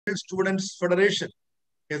Students Federation.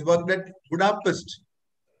 He has worked at Budapest.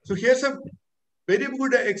 So he has a very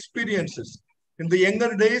good experiences. In the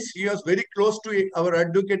younger days, he was very close to our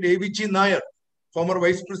advocate A.V.G. Nair, former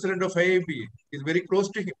vice president of AIBEA. He is very close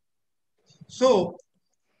to him. So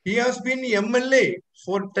he has been MLA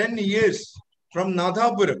for 10 years from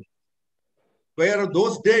Nadhapuram, where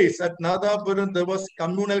those days at Nadhapuram there was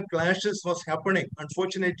communal clashes was happening,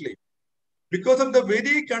 unfortunately. Because of the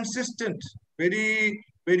very consistent, very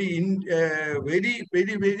big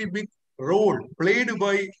role played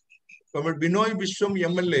by BINOY VISWAM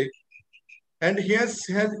MLA, and he has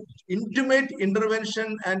had intimate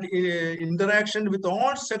intervention and interaction with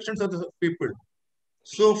all sections of the people.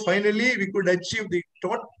 So finally, we could achieve the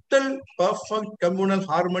total perfect communal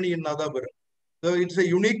harmony in Nadhapuram. So it's a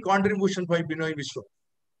unique contribution by BINOY VISWAM.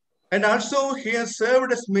 And also, he has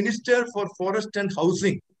served as Minister for Forest and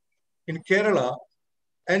Housing in Kerala,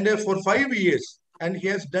 and for 5 years. And he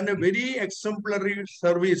has done a very exemplary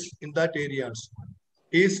service in that area.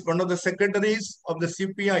 He is one of the secretaries of the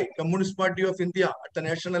CPI, Communist Party of India, at the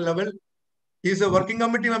national level. He is a working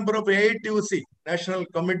committee member of AITUC, National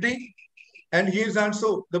Committee. And he is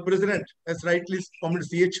also the president, as rightly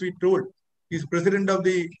CHV told. He is president of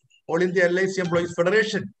the All India LIC Employees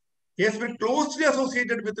Federation. He has been closely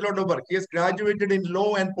associated with a lot of work. He has graduated in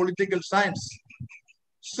law and political science.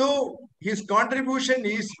 So his contribution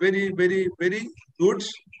is very good.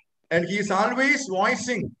 And he is always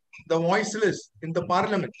voicing the voiceless in the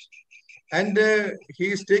parliament. And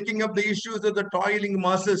he is taking up the issues of the toiling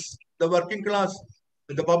masses, the working class,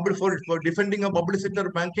 the public for defending a public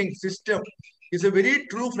sector banking system. He's a very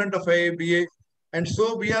true friend of AIBA. And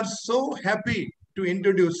so we are so happy to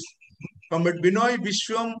introduce Comrade BINOY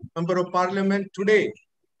VISWAM, Member of Parliament today.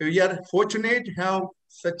 We are fortunate to have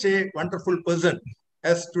such a wonderful person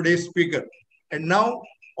as today's speaker. And now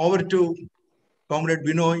over to Comrade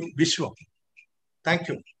BINOY VISWAM. Thank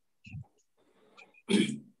you.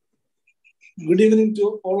 Good evening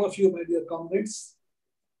to all of you, my dear comrades.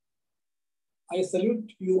 I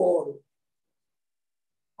salute you all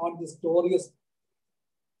on this glorious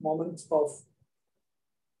moment of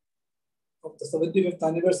the 75th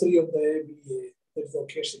anniversary of the AIBEA, that is the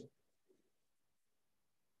occasion.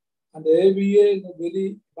 And the AIBEA, in a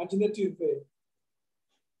very imaginative way,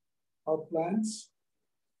 our plans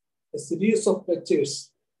a series of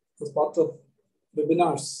lectures as part of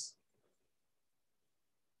webinars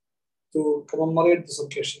to commemorate this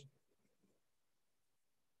occasion.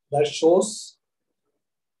 That shows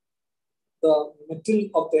the mettle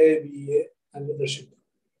of the AIBEA and leadership.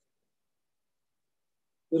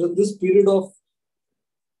 During this period of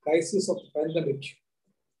crisis of the pandemic,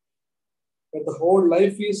 where the whole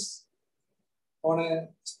life is on a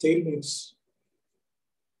stalemate,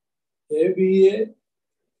 AIBEA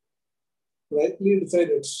rightly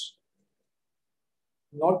decided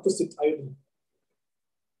not to sit idle.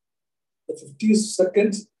 The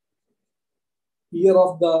 52nd year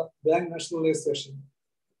of the bank nationalization.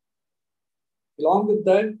 Along with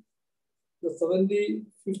that, the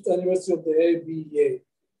 75th anniversary of the AIBEA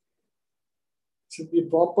should be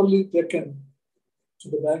properly taken to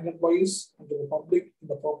the bank employees and to the public in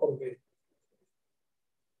the proper way.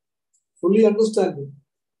 Fully understanding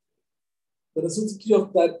the necessity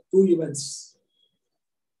of that two events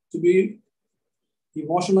to be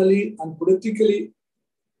emotionally and politically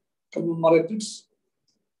commemorated,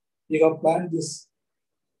 we have planned this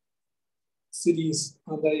series,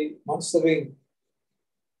 and I once again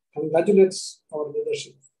congratulate our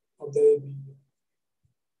leadership of the AIBEA.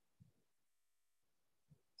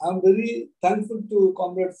 I am very thankful to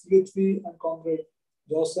Comrade CHV and Comrade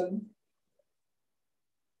Johnson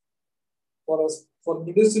for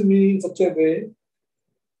introducing me in such a way.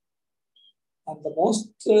 And the most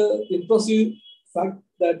impressive fact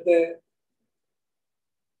that they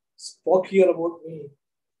spoke here about me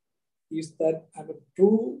is that I'm a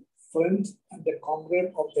true friend and a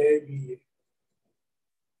comrade of the AIBEA.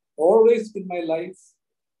 Always in my life,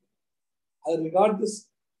 I regard this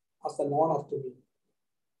as an honor to me.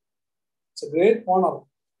 It's a great honor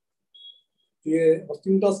to a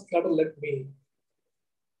working class cadre like me,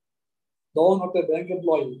 though not a bank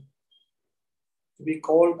employee, to be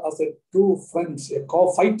called as a true friend, a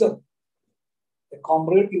co-fighter, a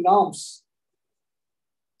comrade in arms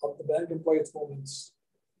of the bank employees' movements.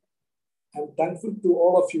 I'm thankful to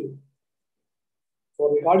all of you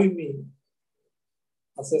for regarding me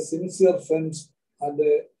as a sincere friend and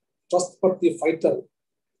a trustworthy fighter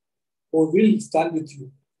who will stand with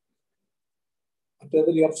you at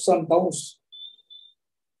every ups and downs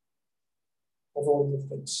of our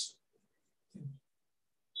movements.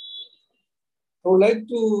 I would like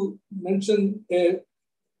to mention a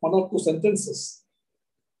one or two sentences.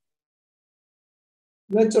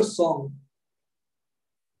 Nature song,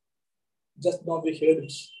 just now we heard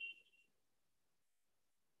it.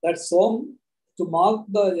 That song, to mark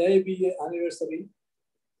the AIBEA anniversary,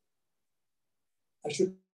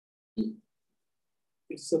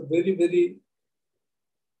 it's a very, very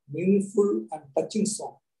meaningful and touching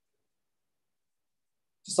song.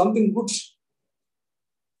 It's something good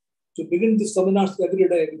to begin the seminars every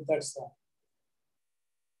day with that song.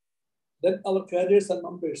 Let our cadres and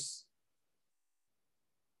members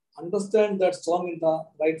understand that song in the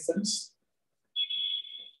right sense.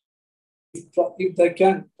 If they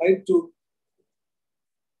can, try to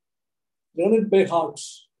learn it by heart.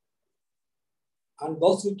 And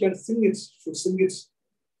those who can sing it should sing it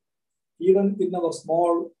even in our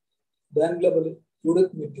small band level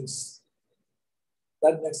unit meetings.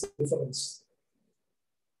 That makes a difference.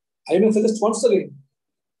 I may suggest once again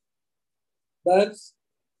that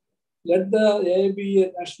let the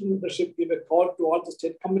AIBEA national leadership give a call to all the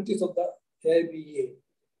state committees of the AIBEA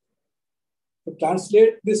to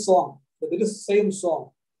translate this song, the very same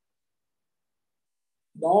song,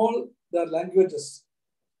 in all the languages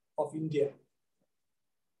of India.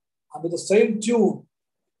 And with the same tune,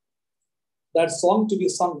 that song to be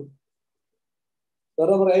sung.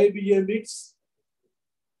 Wherever AIBEA meets,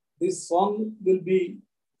 this song will be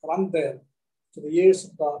rung there to the ears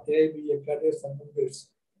of the AIBEA cadres and members.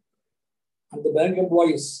 And the bank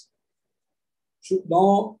employees should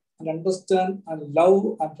know and understand and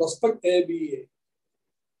love and respect AIBEA,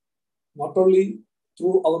 not only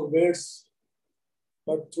through our words,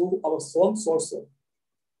 but through our songs also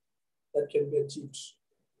that can be achieved.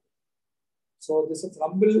 So this is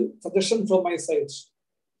humble suggestion from my side.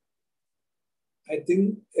 I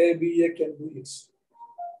think AIBEA can do it.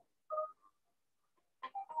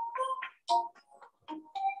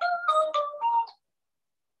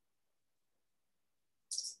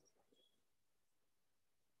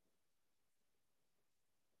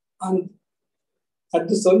 And at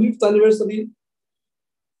the 70th anniversary,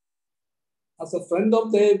 as a friend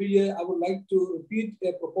of the AIBEA, I would like to repeat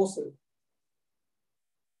a proposal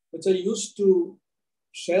which I used to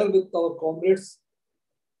share with our comrades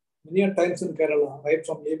many times in Kerala, right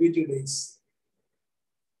from ABG days.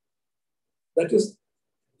 That is,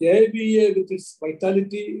 the AIBEA with its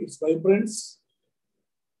vitality, its vibrance,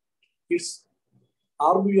 its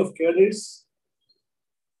army of cadres,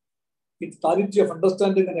 its clarity of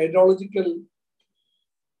understanding and ideological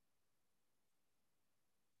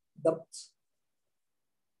depth,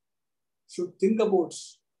 should think about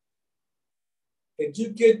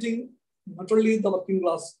educating not only the working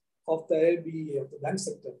class of the AIBEA, of the bank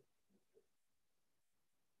sector.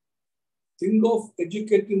 Think of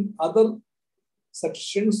educating other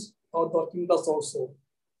sections of the working class also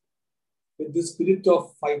with the spirit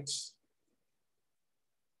of fight.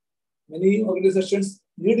 Many organizations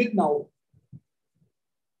need it now,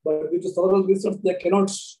 but due to several reasons, they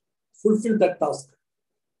cannot fulfill that task.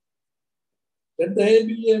 Let the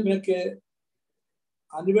AIBEA make an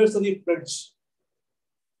anniversary pledge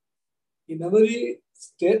in every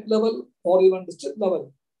state level or even district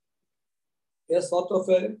level, a sort of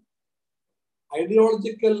a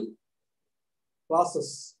ideological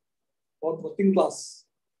classes for the working class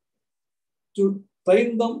to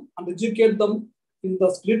train them and educate them in the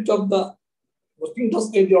spirit of the working class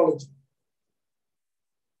ideology.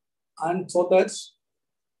 And so that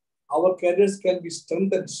our careers can be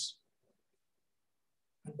strengthened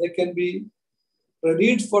and they can be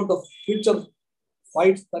readied for the future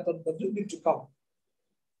fights that are definitely to come.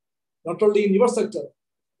 Not only in your sector,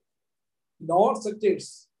 in all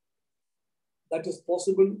sectors, that is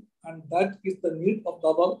possible and that is the need of the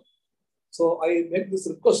hour. So I make this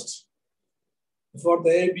request for the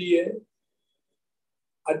AIBEA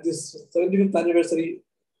at this 70th anniversary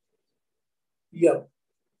year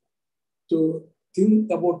to think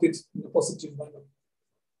about it in a positive manner.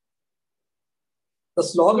 The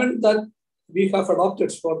slogan that we have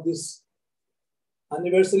adopted for this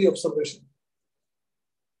anniversary observation,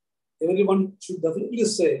 everyone should definitely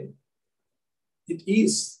say it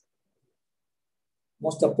is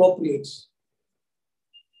most appropriate.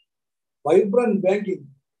 Vibrant banking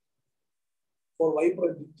for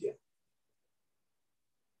vibrant India.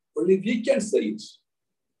 Only we can say it.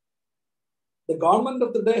 The government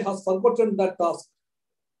of the day has forgotten that task.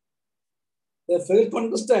 They fail to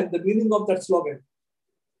understand the meaning of that slogan.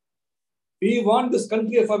 We want this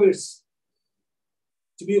country of ours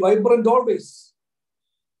to be vibrant always,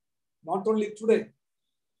 not only today,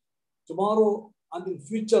 tomorrow, and in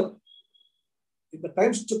future, in the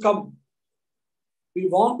times to come. We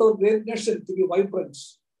want our great nation to be vibrant.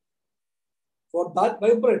 For that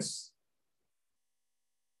vibrance,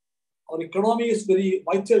 our economy is very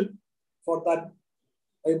vital for that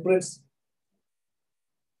vibrance.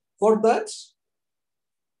 For that,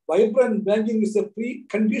 vibrant banking is a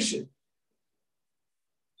precondition.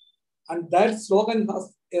 And that slogan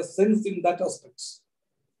has a sense in that aspect.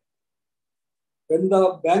 When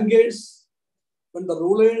the bankers, when the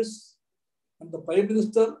rulers, when the Prime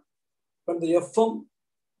Minister, when the FM,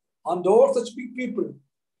 and all such big people,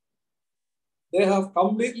 they have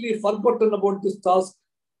completely forgotten about this task.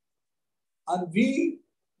 And we,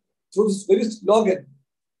 through this very slogan,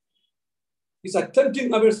 is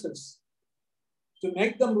attempting ourselves to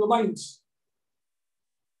make them remind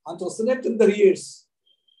and to resonate in their ears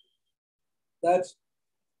that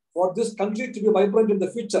for this country to be vibrant in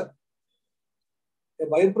the future, a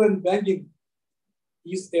vibrant banking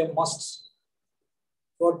is a must.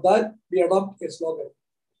 For that, we adopt a slogan.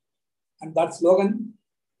 And that slogan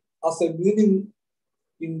has a meaning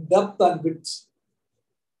in depth and width.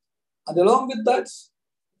 And along with that,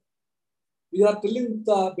 we are telling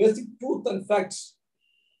the basic truth and facts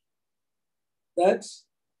that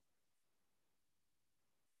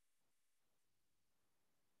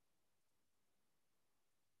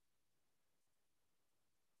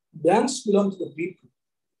banks belong to the people.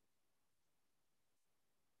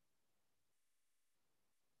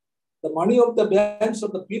 The money of the banks are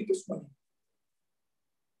the people's money.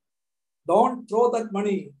 Don't throw that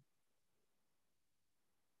money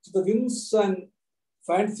to the whims and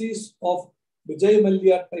fancies of Vijay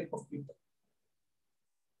Mallya type of people.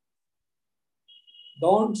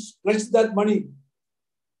 Don't stretch that money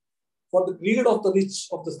for the greed of the rich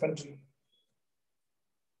of this country.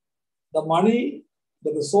 The money,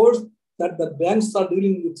 the resource that the banks are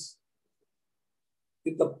dealing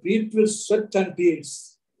with the people's sweat and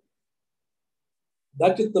tears.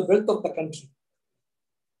 That is the wealth of the country.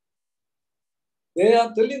 They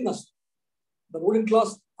are telling us, the ruling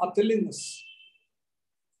class are telling us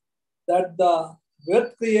that the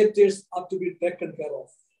wealth creators are to be taken care of.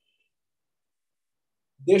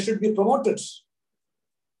 They should be promoted.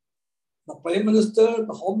 The Prime Minister,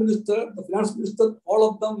 the Home Minister, the Finance Minister, all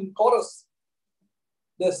of them in chorus,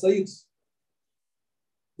 they say it.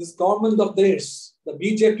 This government of theirs, the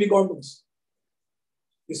BJP government,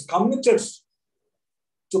 is committed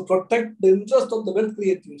to protect the interest of the wealth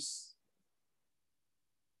creators.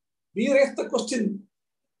 We raise the question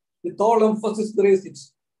with all emphasis, we raise it.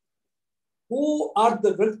 Who are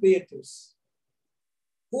the wealth creators?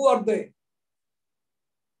 Who are they?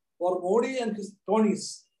 For Modi and his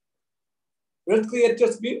cronies, wealth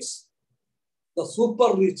creators means the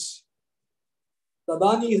super rich, the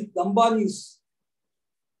Adanis, the Ambanis,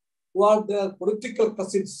 who are their political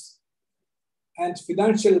cousins and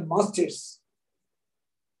financial masters.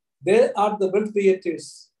 They are the wealth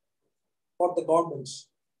creators for the government.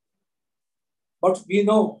 But we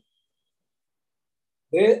know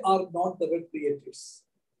they are not the wealth creators.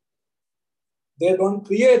 They don't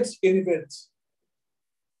create any wealth.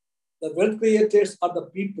 The wealth creators are the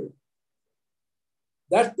people.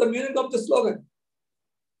 That's the meaning of the slogan.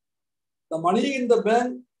 The money in the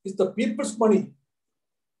bank is the people's money.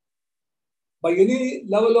 By any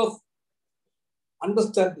level of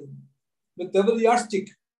understanding, with every yardstick,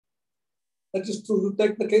 that is to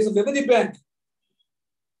take the case of every bank.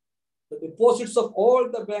 The deposits of all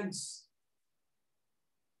the banks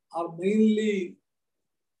are mainly,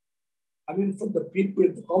 from the people,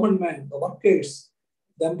 the common man, the workers,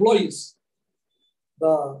 the employees,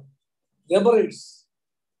 the laborers.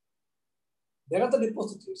 They are the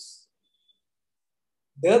depositors.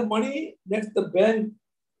 Their money makes the bank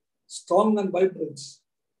strong and vibrant.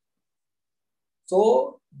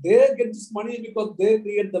 So they get this money because they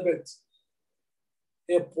create the wealth.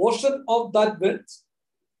 A portion of that wealth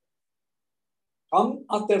come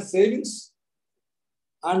as their savings,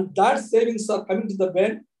 and that savings are coming to the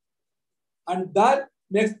bank, and that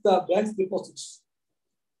makes the bank's deposits.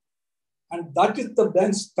 And that is the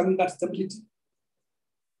bank's strength and stability.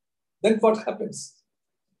 Then what happens?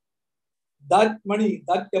 That money,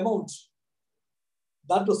 that amount,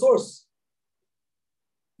 that resource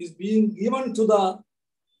is being given to the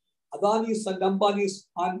Adanis and Ambanis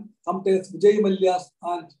and sometimes Vijay Mallyas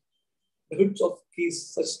and the rich of these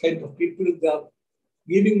such kind of people. They are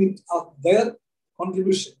giving it as their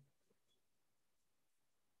contribution,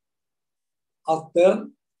 as their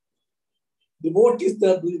devotees. They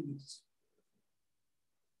are doing it.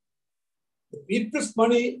 The people's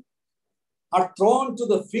money are thrown to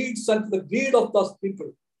the fields and to the greed of those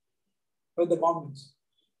people by the government.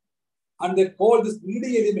 And they call these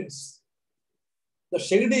greedy elements the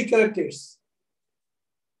shady characters,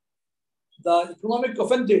 the economic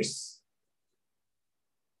offenders,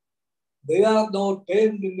 They are now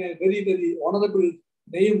termed in a very, very honorable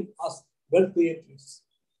name as wealth creators.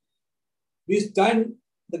 We stand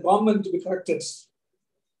the government to be corrected.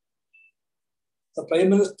 The Prime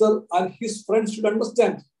Minister and his friends should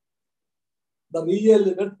understand the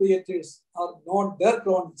real wealth creators are not their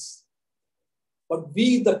cronies, but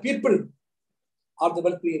we, the people, are the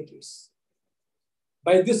wealth creators.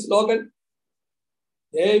 By this slogan,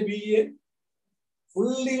 AIBEA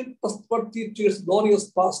fully trustworthy to its glorious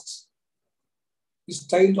past is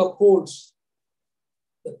trying to uphold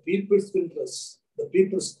the people's interests, the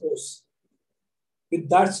people's cause. With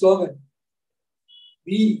that slogan,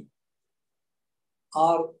 we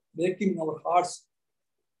are making our hearts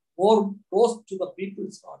more close to the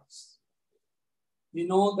people's hearts. We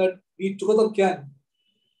know that we together can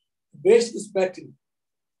wage this battle.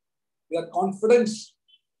 We are confident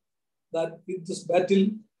that with this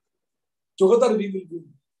battle, together we will win.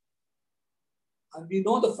 And we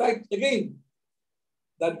know the fact again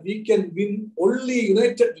that we can win only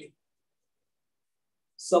unitedly,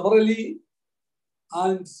 severally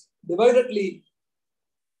and dividedly.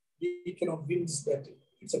 We cannot win this battle.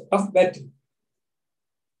 It's a tough battle.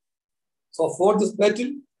 So for this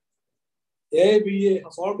battle, AIBEA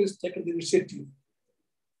has always taken the initiative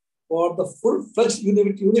for the full-fledged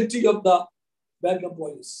unity of the bank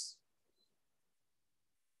employees.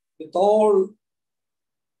 With all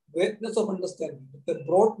greatness of understanding, with a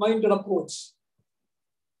broad-minded approach,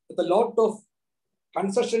 with a lot of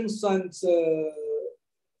concessions and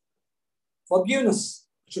forgiveness,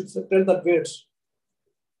 I should tell that word.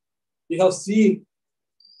 We have seen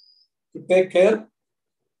to take care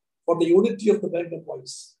for the unity of the bank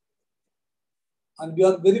employees. And we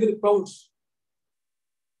are very, very proud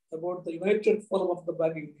about the united forum of the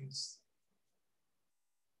banking unions.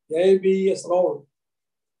 The AIBEA's role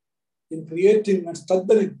in creating and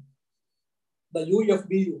strengthening the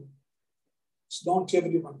UFBU is known to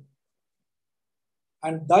everyone.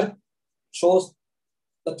 And that shows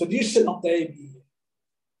the tradition of the AIBEA.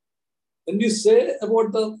 When we say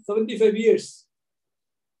about the 75 years,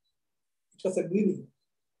 it has a meaning.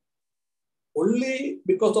 Only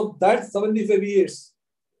because of that 75 years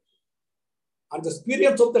and the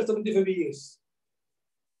experience of that 75 years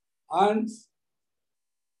and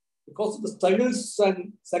because of the struggles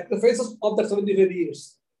and sacrifices of that 75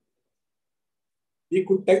 years, we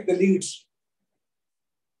could take the lead.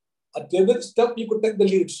 At every step, we could take the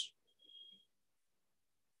lead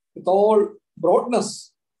with all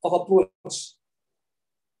broadness of approach.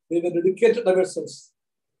 We were dedicated ourselves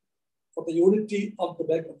for the unity of the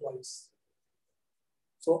bank employees.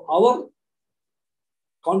 So our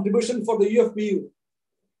contribution for the UFBU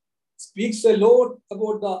speaks a lot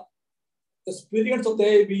about the experience of the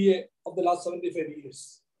AIBEA of the last 75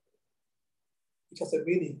 years. It has a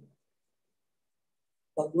meaning.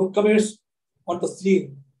 The newcomers on the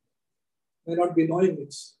scene may not be knowing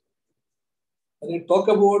it. When I talk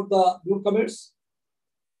about the newcomers,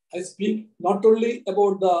 I speak not only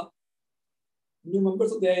about the new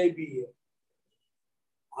members of the AIBEA.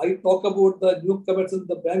 I talk about the newcomers in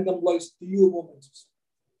the bank employees TU movements.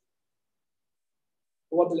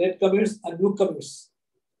 About the latecomers and newcomers.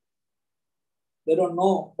 They don't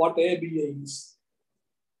know what AIBEA is.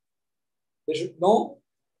 They should know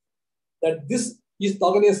that this is the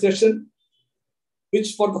organization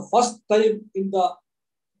which for the first time in the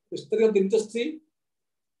history of the industry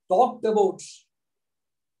talked about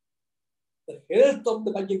the health of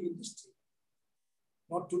the banking industry.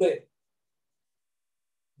 Not today.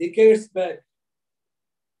 Decades back,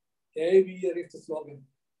 AIBEA raised the slogan,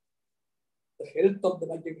 the health of the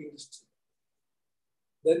banking industry.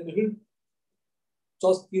 Then Middle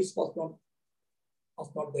Choski's was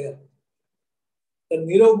not there. Then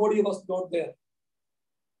Nirav Modi was not there.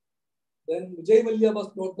 Then Vijay Mallya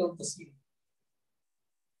was not on the scene.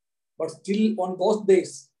 But still on those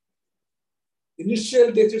days,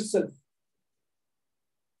 initial days itself,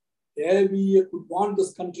 AIBEA could want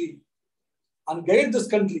this country and guide this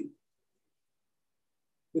country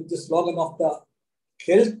with the slogan of the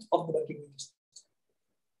health of the banking industry.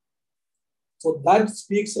 So that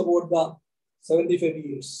speaks about the 75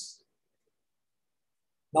 years.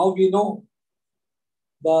 Now we know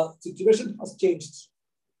the situation has changed.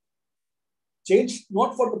 Changed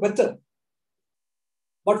not for the better,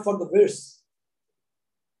 but for the worse.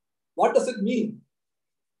 What does it mean?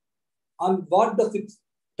 And what does it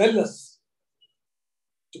tell us?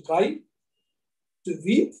 To cry? To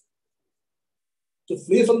weep? To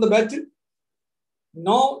flee from the battle?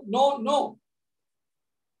 No, no, no.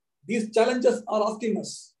 These challenges are asking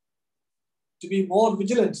us to be more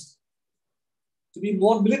vigilant, to be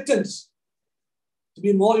more militant, to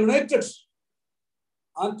be more united,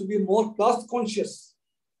 and to be more class conscious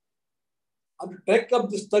and to take up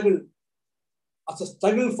this struggle as a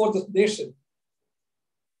struggle for this nation,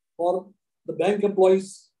 for the bank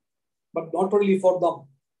employees, but not only for them,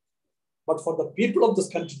 but for the people of this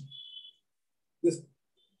country. This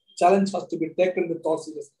challenge has to be taken with all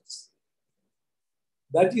seriousness.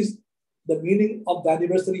 That is the meaning of the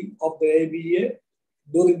anniversary of the AIBEA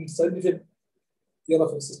during its 75th year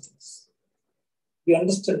of existence. We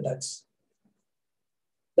understand that.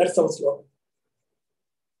 That's our slogan.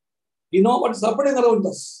 We know what is happening around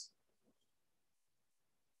us.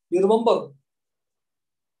 You remember,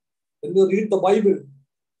 when you read the Bible,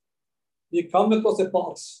 we come across a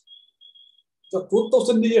part. So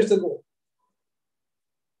 2000 years ago,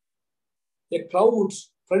 a crowd,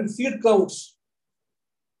 frenzied crowds,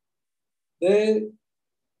 they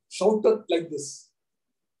shouted like this: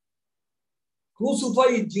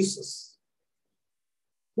 "Crucify Jesus!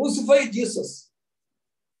 Crucify Jesus!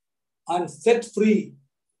 And set free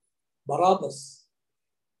Barabbas."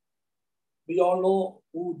 We all know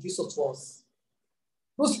who Jesus was.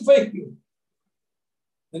 Crucify him.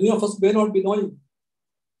 Many of us may not be knowing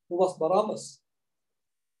who was Barabbas.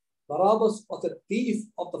 Barabbas was a thief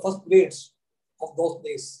of the first grades of those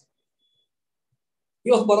days.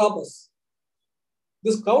 He was Barabbas.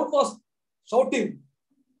 This crowd was shouting,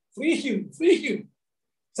 "Free him, free him,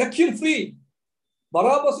 set him free.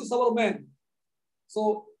 Barabbas is our man.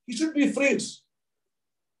 So he should be freed.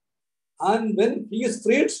 And when he is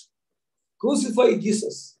freed, crucify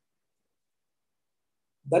Jesus."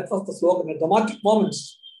 That was the slogan, a dramatic moment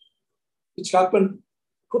which happened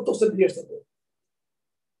 2000 years ago.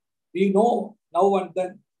 We know now and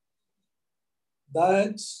then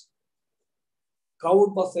that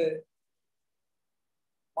crowd was a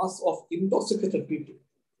mass of intoxicated people.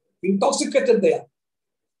 Intoxicated they are.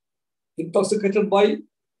 Intoxicated by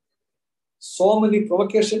so many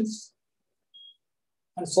provocations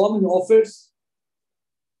and so many offers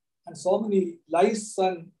and so many lies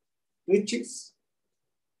and preachings.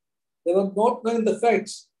 They were not knowing the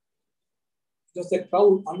facts. It was a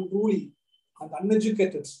crowd, unruly and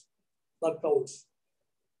uneducated, the crowds.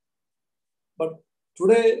 But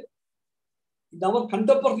today, in our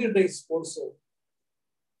contemporary days also,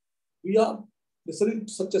 we are listening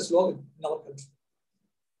to such a slogan in our country.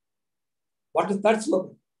 What is that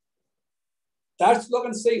slogan? That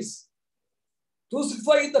slogan says,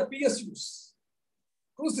 "Crucify the PSUs.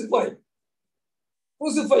 Crucify.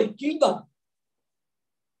 Crucify. Kill them.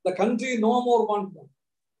 The country no more wants them.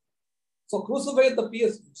 So crucify the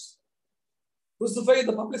PSUs. Crucify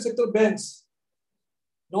the public sector banks.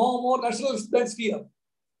 No more nationalist banks here.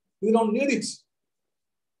 We don't need it."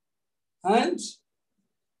 And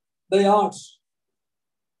they are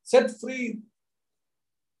set free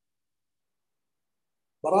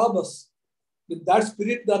Barabbas. With that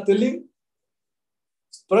spirit, they are telling,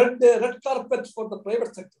 spread the red carpet for the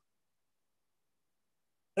private sector.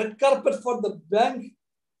 Red carpet for the bank.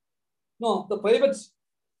 No, the private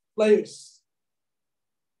players.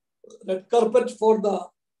 Red carpet for the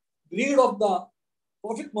greed of the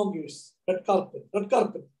profit mongers. Red carpet, red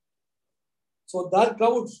carpet. So that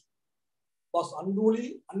crowd was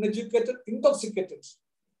unruly, uneducated, intoxicated.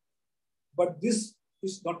 But this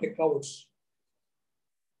is not a crowd.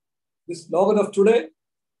 This slogan of today,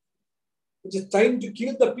 which is trying to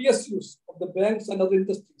kill the PSUs of the banks and other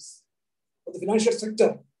industries, of the financial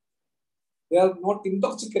sector, they are not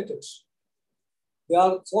intoxicated. They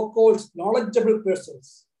are so-called knowledgeable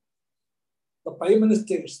persons. The prime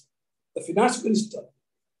ministers, the finance minister,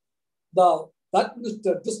 that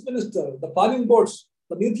minister, this minister, the planning boards,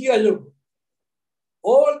 the Niti Aayog,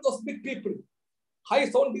 all those big people,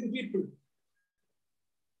 high-sounding people,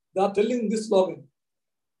 they are telling this slogan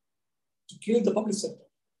to kill the public sector.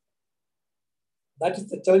 That is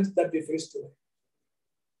the challenge that we face today.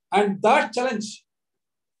 And that challenge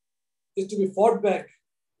is to be fought back.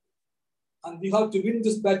 And we have to win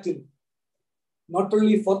this battle, not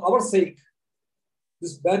only for our sake.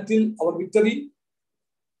 This battle, our victory,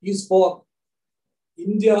 is for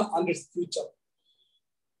India and its future.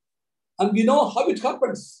 And we know how it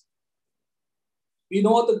happens. We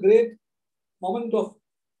know the great moment of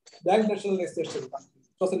bank nationalization.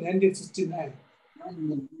 It was in 1969.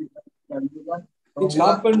 It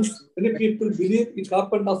happened, many people believe it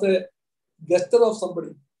happened as a gesture of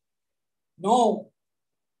somebody. No,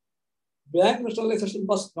 bank nationalization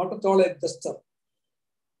was not at all a gesture.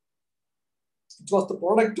 It was the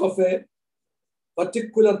product of a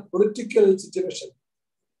particular political situation,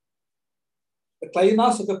 the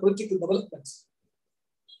climax of a political development.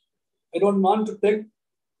 I don't want to take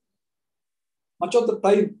much of the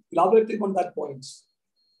time elaborating on that point.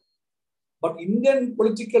 But Indian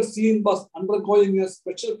political scene was undergoing a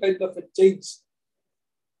special kind of a change,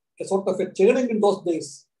 a sort of a churning in those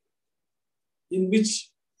days, in which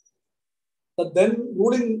the then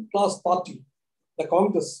ruling class party, the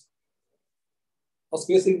Congress, was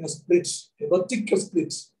facing a split, a vertical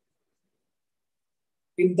split.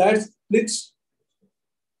 In that split,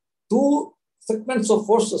 two segments of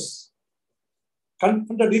forces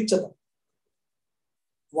confronted each other.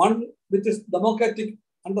 One with its democratic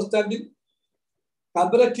understanding,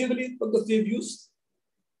 comparatively progressive views,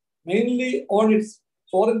 mainly on its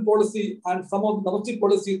foreign policy and some of the domestic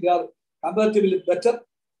policy, they are comparatively better.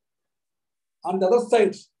 On the other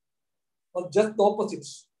side was just the opposite.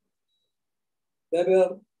 They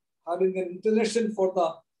were having an inclination for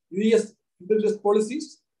the US imperialist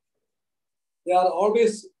policies. They are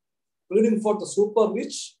always pleading for the super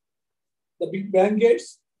rich, the big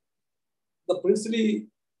bankers, the princely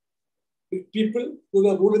big people who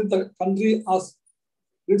were ruling the country as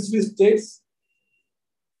princely states,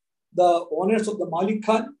 the owners of the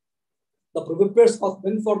Malikan, the privateers was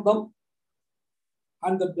meant for them,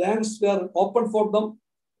 and the banks were open for them.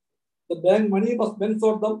 The bank money was meant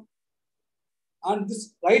for them. And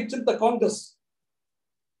this right in the Congress,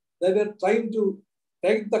 they were trying to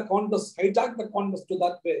take the Congress, hijack the Congress to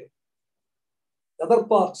that way. The other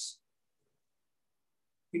parts,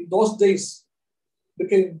 in those days,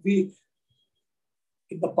 became weak.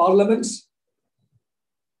 In the parliaments,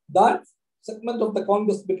 that segment of the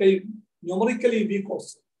Congress became numerically weak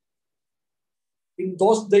also. In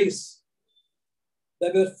those days, they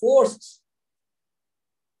were forced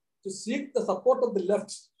to seek the support of the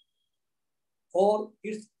left for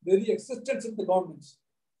its very existence in the government,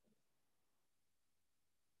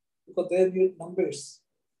 because they need numbers.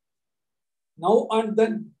 Now and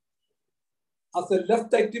then, as a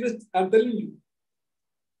left activist, I'm telling you,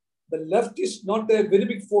 the left is not a very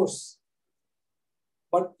big force,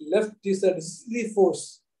 but left is a decisive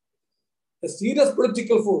force, a serious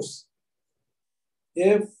political force,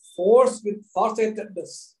 a force with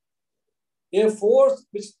farsightedness, a force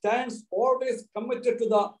which stands always committed to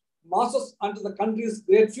the masses and to the country's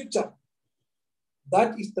great future.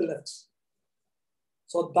 That is the left.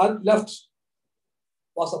 So that left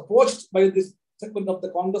was approached by this segment of the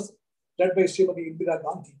Congress led by Srimati Indira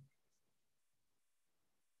Gandhi.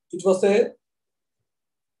 It was a,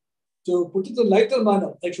 to put it in a lighter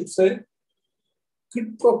manner, I should say,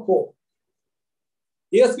 quid pro quo.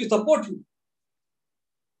 Yes, we support you.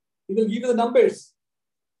 We will give you the numbers.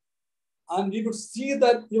 And we will see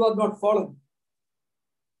that you are not fallen.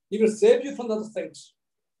 He will save you from the other side.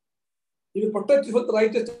 He will protect you from the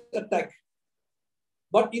righteous attack.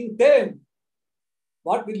 But in turn,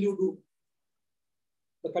 what will you do?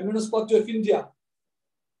 The Communist Party of India,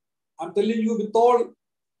 I'm telling you with all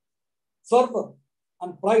fervor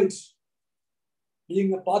and pride,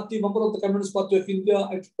 being a party member of the Communist Party of India,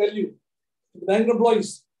 I tell you, to the bank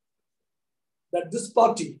employees, that this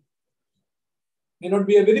party may not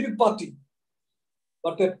be a very big party,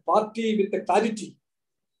 but a party with a clarity,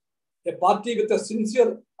 a party with a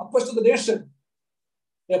sincere approach to the nation,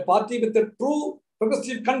 a party with a true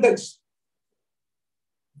progressive content.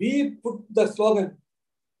 We put the slogan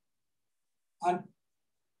and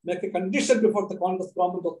make a condition before the Congress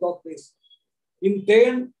government of those days. In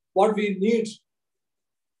turn, what we need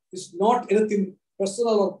is not anything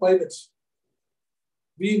personal or private.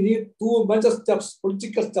 We need two major steps,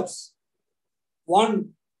 political steps. One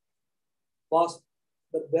was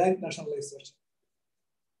the bank nationalization.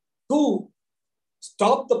 Two,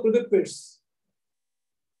 stop the privateers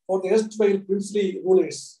for the erstwhile princely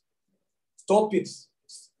rulers. Stop it.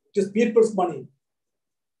 It is people's money.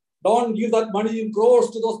 Don't give that money in crores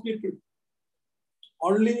to those people.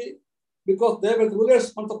 Only because they were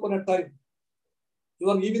rulers once upon a time. You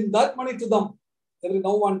are giving that money to them every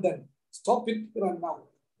now and then. Stop it here and now.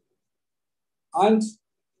 And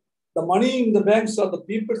the money in the banks are the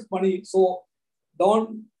people's money. So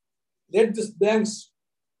don't let these banks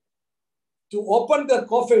to open their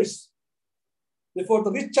coffers before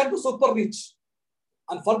the rich and the super rich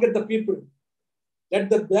and forget the people. Let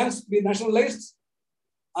the banks be nationalized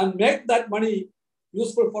and make that money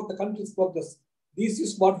useful for the country's progress. This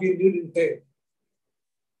is what we need in turn.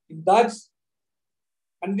 In that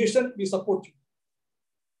condition, we support you.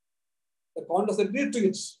 The Congress agreed to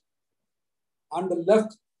it, and the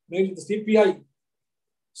left, mainly the CPI,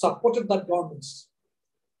 supported that government.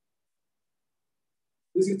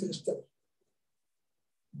 This is the history.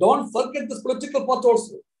 Don't forget this political path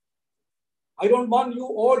also. I don't want you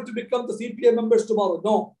all to become the CPI members tomorrow.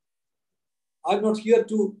 No. I'm not here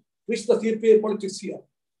to preach the CPI politics here.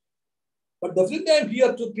 But definitely I'm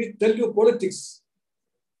here to tell you politics.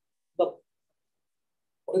 The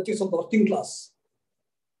politics of the working class,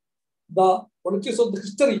 the politics of the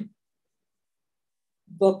history,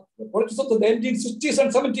 the politics of the 1960s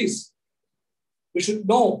and 70s. We should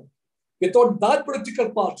know, without that political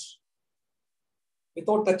part,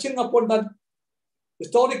 without touching upon that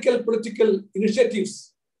historical political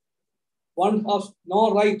initiatives, one has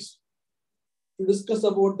no right to discuss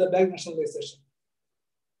about the bank nationalization.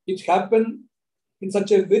 It happened in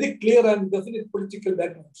such a very clear and definite political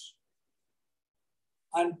background.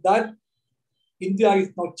 And that India is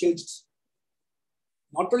now changed.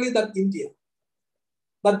 Not only that India,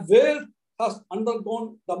 that world has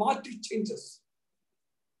undergone dramatic changes.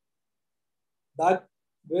 That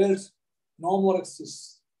world no more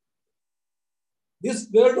exists. This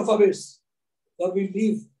world of ours that we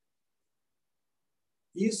live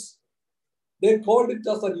is, they called it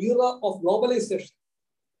as an era of globalization.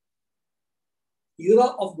 Era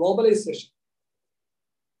of globalization.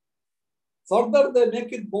 Further, they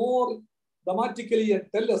make it more dramatically and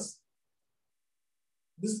tell us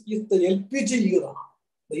this is the LPG era,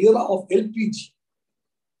 the era of LPG.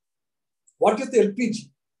 What is the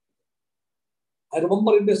LPG? I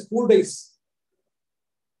remember in the school days,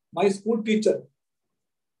 my school teacher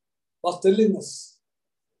was telling us,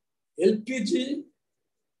 LPG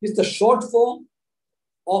is the short form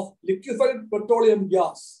of liquefied petroleum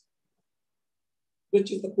gas,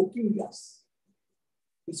 which is the cooking gas.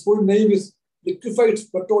 Its full name is liquefied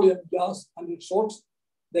petroleum gas, and in short,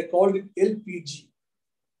 they called it LPG.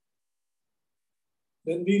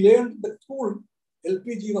 When we learned the school,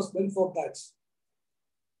 LPG was meant for that.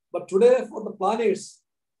 But today, for the planners,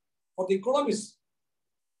 for the economists,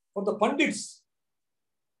 for the pundits,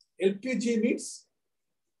 LPG means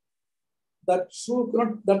that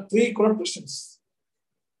three connotations: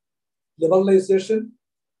 liberalization,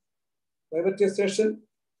 privatization,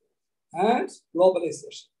 and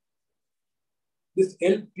globalization. This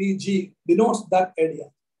LPG denotes that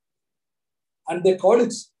idea. And they call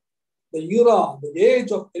it the era, the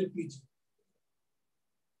age of LPG.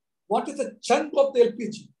 What is the chunk of the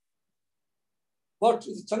LPG? What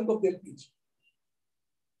is the chunk of the LPG?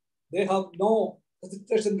 They have no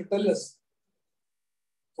hesitation to tell us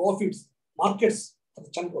profits, markets are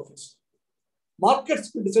the chunk of it.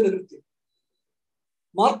 Markets will decide everything.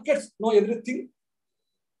 Markets know everything.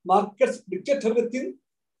 Markets dictate everything.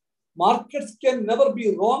 Markets can never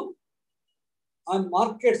be wrong. And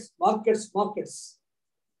markets.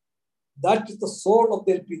 That is the soul of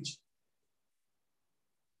the LPG.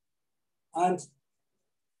 And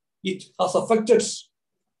it has affected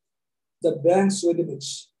the banks very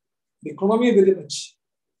much, the economy very much,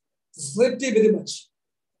 society very much.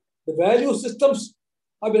 The value systems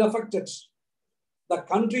have been affected. The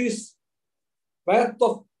country's path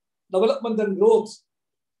of development and growth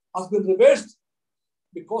has been reversed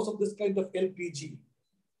because of this kind of LPG.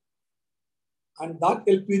 And that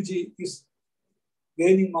LPG is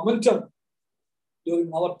gaining momentum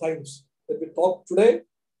during our times. When we talk today,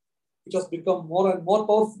 it has become more and more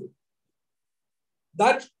powerful.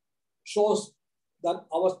 That shows that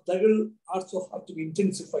our struggle also has to be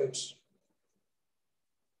intensified.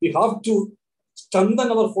 We have to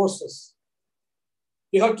strengthen our forces.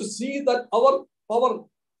 We have to see that our power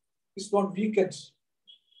is not weakened.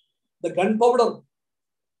 The gunpowder of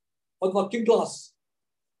the working class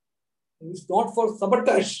is not for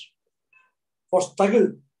sabotage, for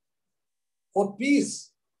struggle, for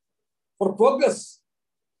peace, for progress,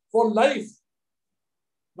 for life,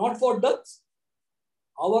 not for death.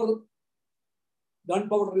 Our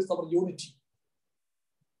gunpowder is our unity,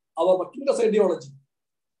 our working class ideology,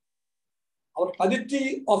 our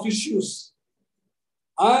clarity of issues,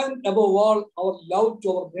 and above all, our love to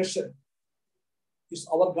our nation is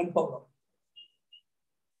our gunpowder.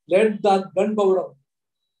 Let that gunpowder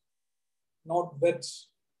not wet.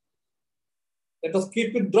 Let us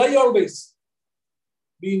keep it dry always.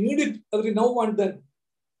 We need it every now and then.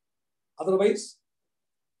 Otherwise,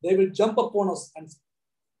 they will jump upon us and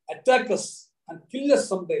attack us and kill us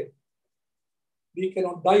someday. We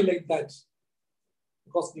cannot die like that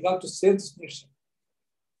because we have to save this nation.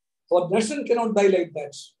 Our nation cannot die like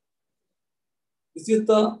that. This is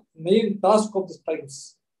the main task of these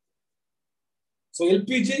times. So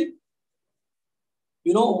LPG,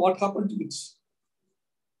 you know what happened to it?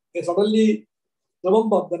 I suddenly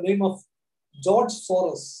remember the name of George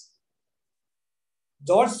Soros.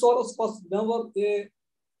 George Soros was never a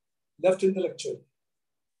left intellectual.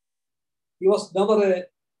 He was never a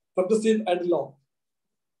progressive ideologue.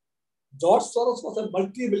 George Soros was a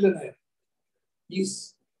multi-billionaire.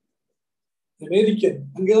 He's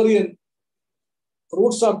American, Hungarian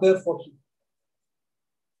roots are there for him.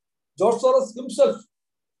 George Soros himself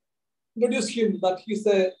introduce him that he's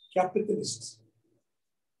a capitalist,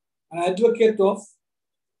 an advocate of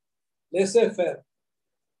laissez-faire,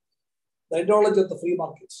 the ideology of the free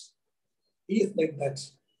markets. He is like that.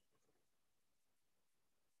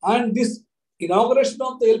 And this inauguration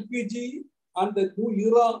of the LPG and the new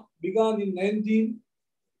era began in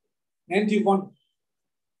 1991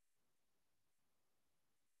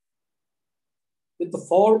 with the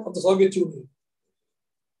fall of the Soviet Union,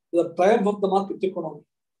 the triumph of the market economy.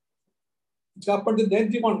 It happened in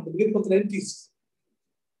 91, the beginning of the 90s.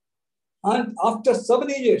 And after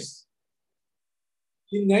 70 years,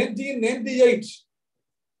 in 1998,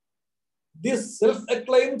 this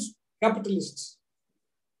self-acclaimed capitalist,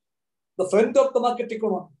 the friend of the market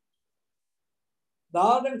economy, the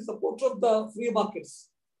ardent supporter of the free markets,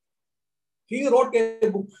 he wrote a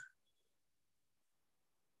book.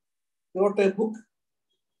 He wrote a book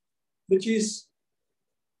which is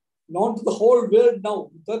known to the whole world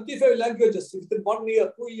now, in 35 languages, within 1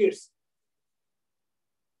 year, 2 years.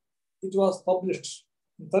 It was published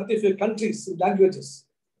in 35 countries, languages.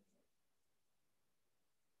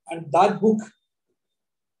 And that book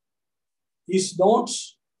is not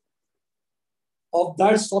of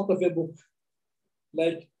that sort of a book,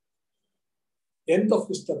 like End of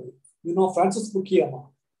History. You know Francis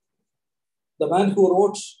Fukuyama, the man who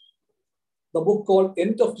wrote the book called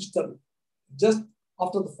End of History. Just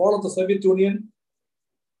after the fall of the Soviet Union,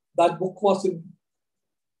 that book was in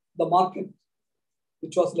the market,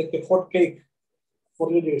 which was like a hot cake for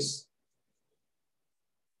readers.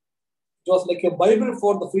 It was like a Bible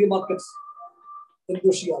for the free markets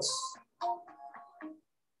enthusiasts.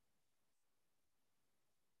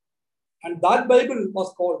 And that Bible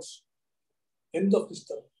was called End of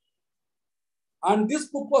History. And this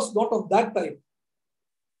book was not of that type.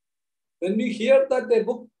 When we hear that a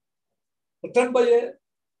book written by a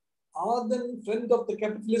ardent friend of the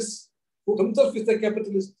capitalist, who himself is a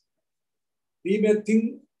capitalist, we may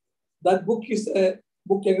think that book is a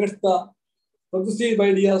book against the progressive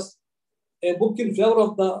ideas, a book in favor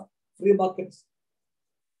of the free markets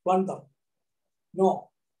plunder. No.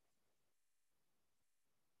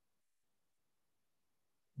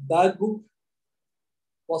 That book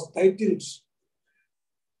was titled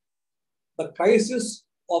The Crisis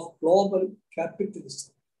of Global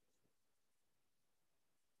Capitalism.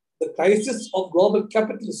 The crisis of global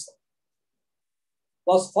capitalism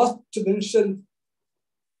was first mentioned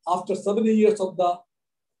after 70 years of the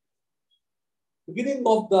beginning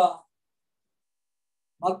of the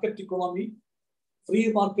market economy,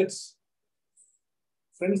 free markets,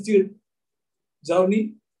 frenzied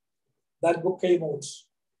journey. That book came out.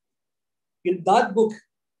 In that book,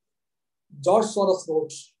 George Soros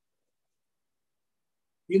wrote,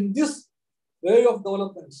 in this way of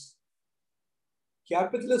developments,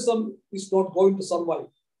 capitalism is not going to survive.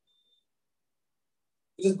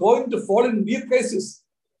 It is going to fall in weak crisis.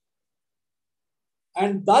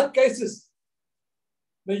 And that crisis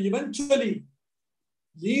may eventually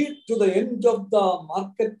lead to the end of the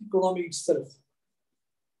market economy itself.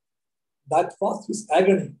 That was his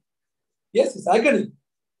agony. Yes, his agony.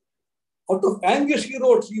 Out of anguish he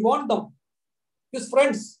wrote, he warned them, his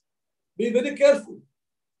friends, be very careful.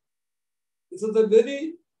 This is a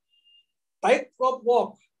very tightrope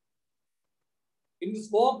walk. In this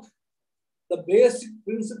walk, the basic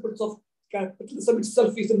principles of capitalism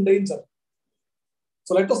itself is in danger.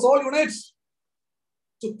 So let us all unite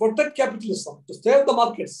to protect capitalism, to save the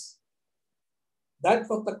markets. That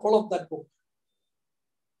was the call of that book.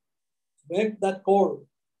 To make that call,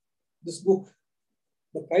 this book,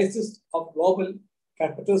 The Crisis of Global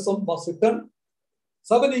Capitalism, was written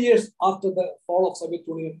 70 years after the fall of Soviet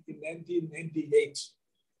Union in 1998.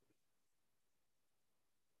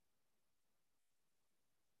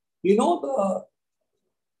 We know the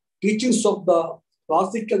teachings of the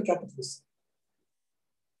classical capitalism.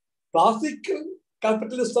 Classical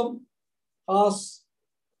capitalism has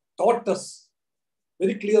taught us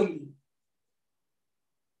very clearly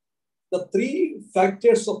the three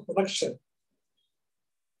factors of production.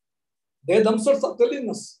 They themselves are telling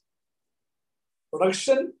us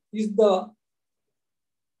production is the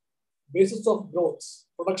basis of growth.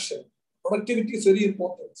 Production. Productivity is very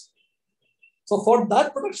important. So for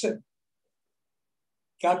that production,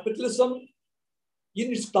 capitalism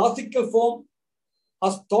in its classical form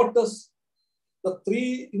has taught us the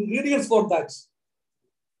three ingredients for that.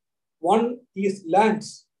 One is land,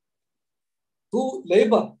 two,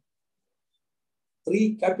 labor,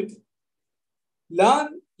 three, capital.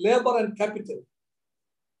 Land, labor, and capital.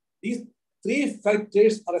 These three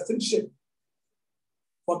factors are essential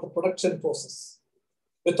for the production process.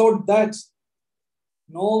 Without that,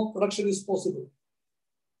 no production is possible.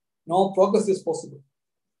 no progress is possible.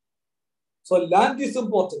 So land is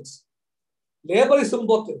important. Labor is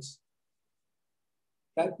important.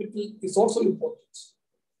 Capital is also important.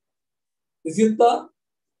 This is the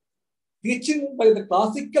teaching by the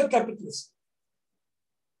classical capitalists.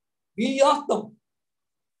 We are them,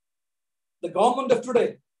 the government of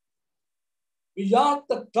today. We are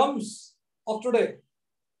the Trumps of today.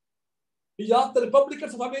 We are the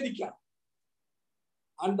Republicans of America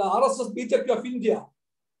and the RSS BJP of India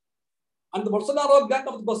and the Bolsonaro gang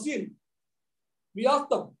of Brazil. We ask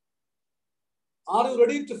them, are you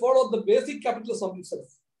ready to follow the basic capitalism itself?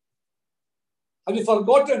 Have you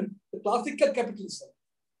forgotten the classical capitalism?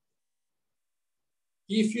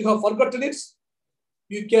 If you have forgotten it,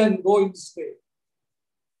 you can go in this way.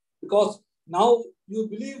 Because now you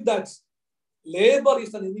believe that labor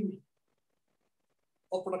is an enemy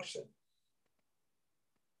of production.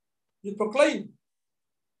 You proclaim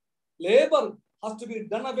labor has to be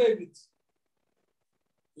done away with.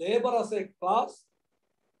 Labor as a class,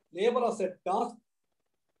 labor as a task,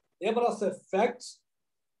 labor as a fact,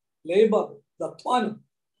 labor, the advanam,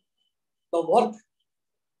 the work,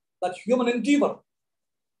 that human endeavor,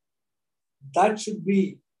 that should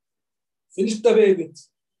be finished away with.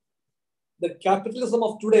 The capitalism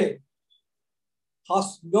of today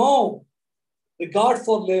has no regard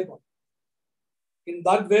for labor. In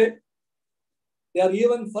that way, they are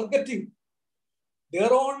even forgetting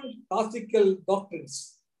their own classical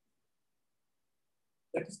doctrines.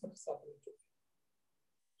 That is what is happening today.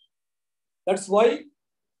 That's why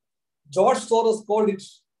George Soros called it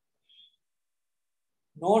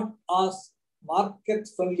not as market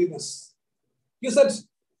friendliness. He said,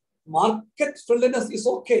 market friendliness is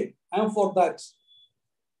okay. I am for that.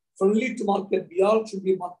 Friendly to market, we all should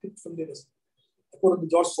be market friendliness, according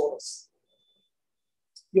to George Soros.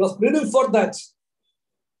 He was pleading for that.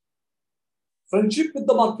 Friendship with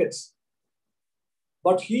the markets.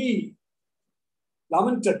 But he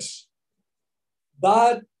lamented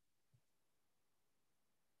that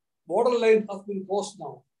borderline has been crossed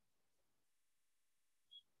now.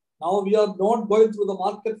 Now we are not going through the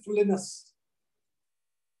market friendliness.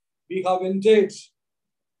 We have engaged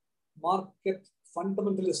market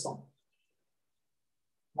fundamentalism.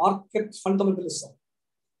 Market fundamentalism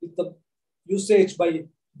with the usage by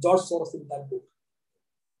George Soros in that book.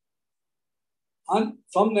 And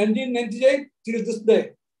from 1998 till this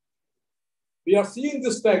day, we are seeing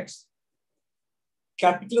these facts.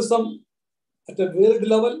 Capitalism at a world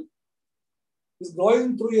level is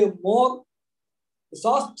going through a more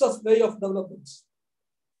disastrous way of development.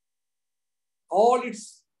 All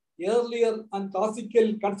its earlier and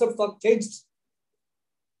classical concepts are changed.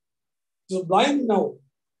 It is blind now.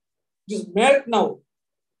 It is mad now.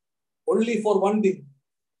 Only for one thing.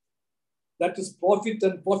 That is profit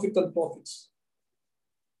and profit and profits.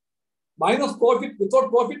 Minus profit,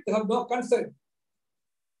 without profit, they have no concern.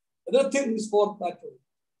 Everything is for that way.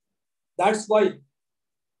 That's why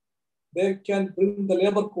they can bring the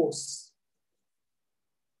labor codes.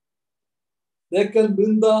 They can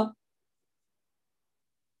bring the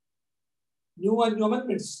new and new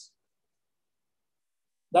amendments.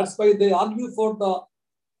 That's why they argue for the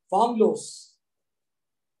farm laws.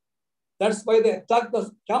 That's why they attack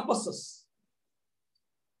the campuses.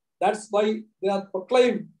 That's why they are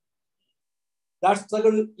proclaimed that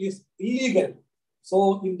struggle is illegal.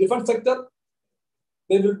 So in different sector,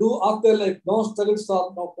 they will do after like no struggles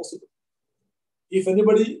are not possible. If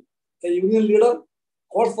anybody, a union leader,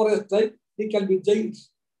 calls for a strike, he can be jailed.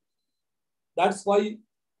 That's why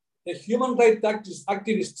a human rights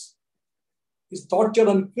activist is tortured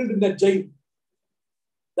and killed in a jail.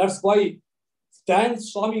 That's why Stan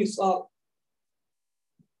Swamis are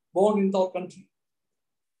born in our country,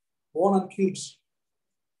 born and killed.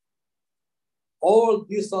 All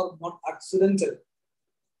these are not accidental.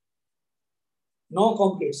 No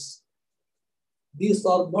complaints. These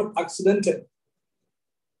are not accidental.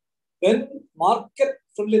 When market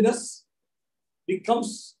friendliness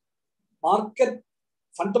becomes market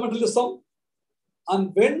fundamentalism,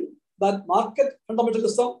 and when that market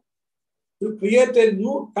fundamentalism will create a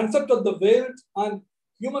new concept of the world and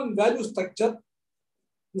human value structure,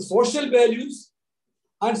 the social values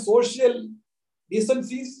and social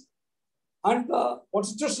decencies and the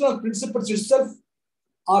constitutional principles itself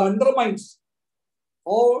are undermined.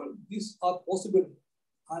 All these are possible,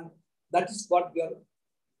 and that is what we are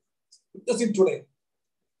witnessing today.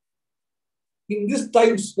 In these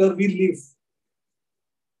times where we live,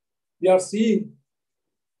 we are seeing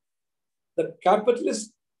that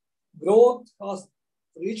capitalist growth has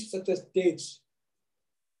reached such a stage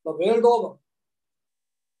the world over.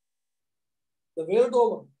 The world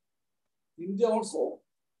over. India also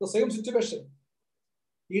the same situation.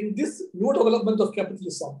 In this new development of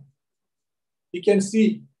capitalism, we can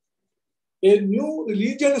see a new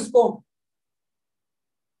religion is born.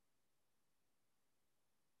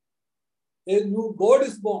 A new God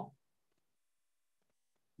is born.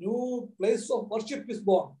 New place of worship is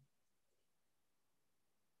born,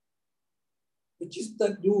 which is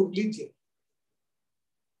the new religion.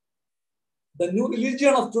 The new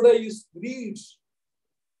religion of today is greed.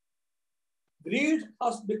 Greed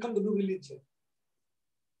has become the new religion.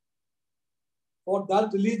 For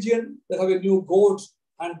that religion, they have a new God,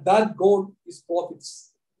 and that God is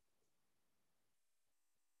profits.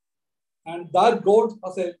 And that God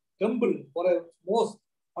has a temple or a mosque,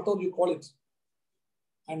 whatever you call it.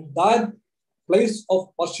 And that place of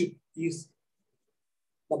worship is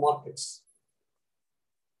the markets.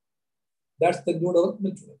 That's the new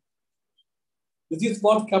development today. This is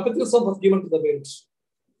what capitalism has given to the world.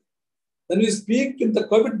 When we speak in the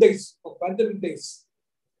COVID days or pandemic days,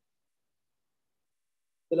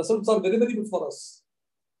 the lessons are very, very good for us.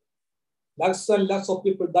 Lakhs and lakhs of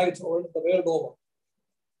people died all the world over.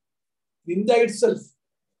 In India itself,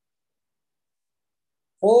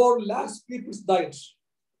 4 lakhs people died.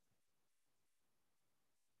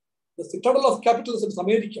 The citadel of capitalism is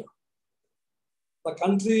America, the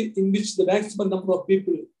country in which the maximum number of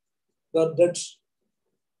people were dead.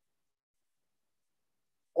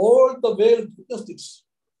 All the world witnessed it.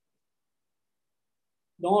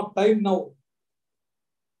 No time now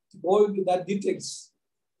to go into that details.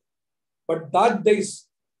 But these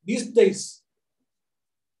days,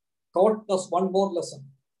 taught us one more lesson.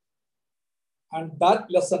 And that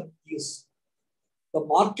lesson is the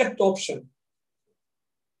market option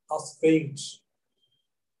has failed.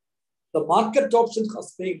 The market option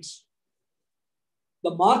has failed.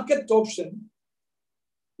 The market option,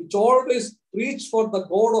 which always preach for the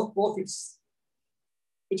God of profits,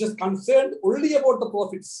 which is concerned only about the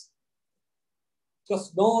profits,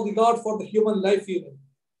 just no regard for the human life even.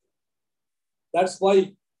 That's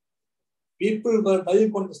why people were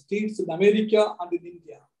dying on the streets in America and in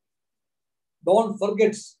India. Don't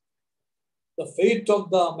forget the fate of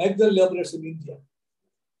the migrant laborers in India.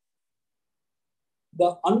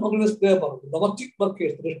 The unorganized labor, the domestic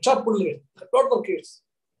workers, the rickshaw pullers, the road workers.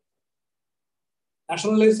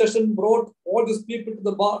 Nationalization brought all these people to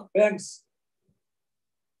the banks.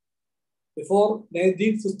 Before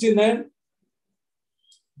 1969,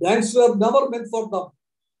 banks were never meant for them.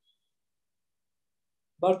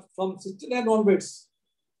 But from 1969 onwards,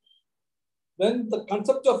 when the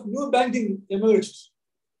concept of new banking emerged,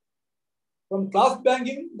 from class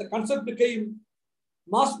banking, the concept became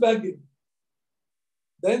mass banking.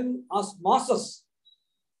 Then as masses,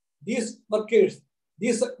 these workers,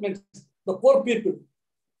 these segments, the poor people,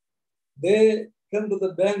 they came to the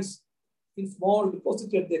banks in small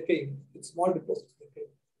deposits and they came. In small deposits they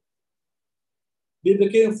came. We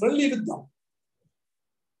became friendly with them.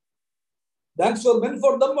 Banks were meant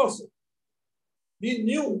for them also. We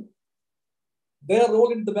knew their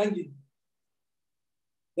role in the banking.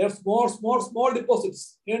 Their small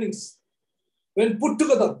deposits, earnings, when put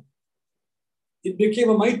together, it became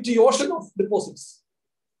a mighty ocean of deposits.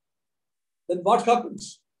 Then what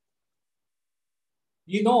happens?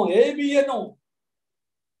 You know, AIBEA know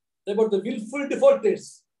about the willful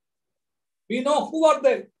defaulters. We know who are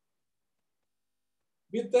they.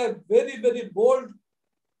 With a very, very bold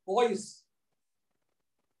voice,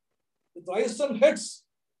 with risen heads,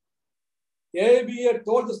 AIBEA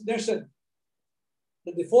told this nation,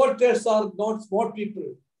 the defaulters are not small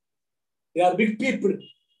people. They are big people.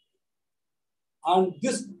 And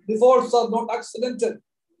these defaults are not accidental.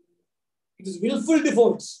 It is willful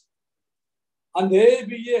defaults. And the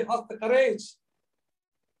AIBEA has the courage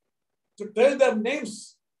to tell their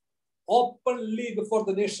names openly before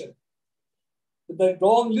the nation. With the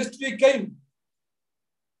long list we came.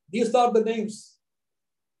 These are the names.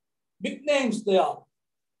 Big names they are.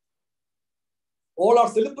 All are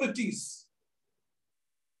celebrities,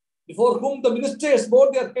 before whom the ministers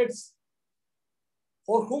bowed their heads,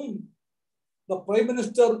 for whom the Prime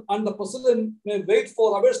Minister and the President may wait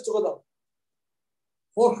for hours together,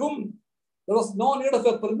 for whom there was no need of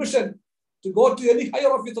a permission to go to any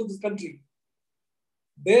higher office of this country.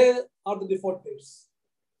 They are the defaulters.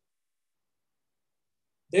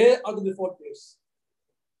 They are the defaulters,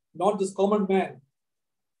 not this common man,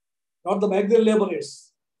 not the migrant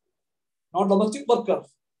laborers, not domestic workers,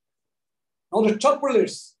 not the rickshaw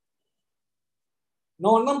pullers,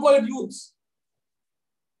 no unemployed youths.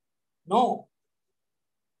 No,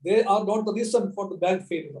 they are not the reason for the bank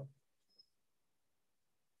failure.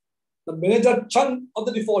 The major chunk of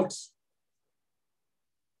the defaults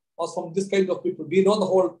was from this kind of people. We know the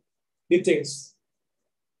whole details.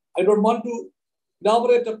 I don't want to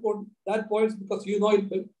elaborate upon that point because you know it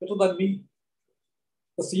better than me.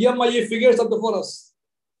 The CMIE figures are before us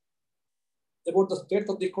about the state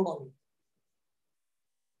of the economy.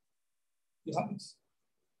 It happens.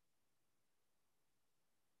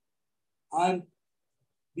 And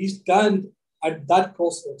we stand at that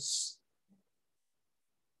crossroads.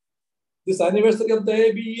 This anniversary of the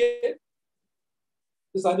AIBEA,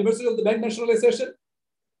 this anniversary of the bank nationalization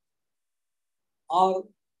are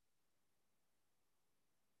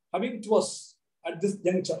coming to us at this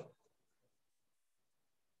juncture.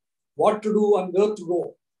 What to do and where to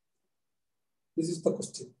go? This is the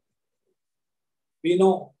question. We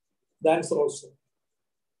know the answer also.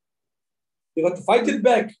 We have to fight it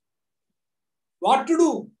back. What to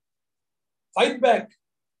do? Fight back.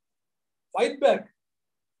 Fight back.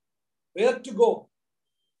 Where to go?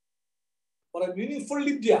 For a meaningful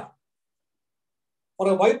India. For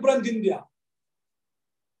a vibrant India.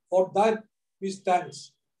 For that we stand.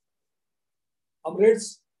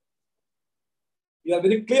 Comrades, we are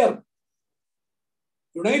very clear.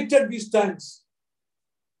 United we stand.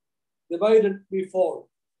 Divided we fall.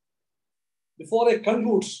 Before I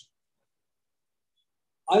conclude,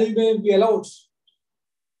 I may be allowed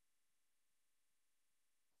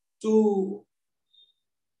to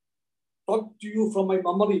talk to you from my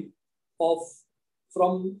memory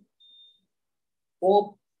from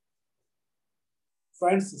Pope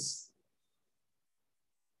Francis.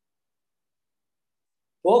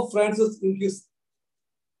 Pope Francis, in his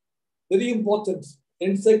very important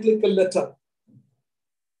encyclical letter,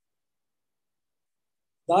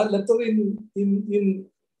 that letter in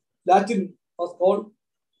Latin was called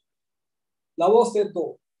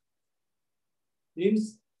Laudato,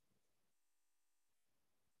 means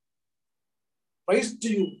praise to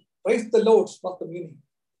you, praise the Lord, was the meaning.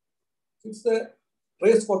 It's the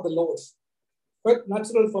praise for the Lord. Quite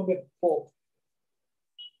natural from a Pope.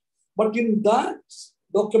 But in that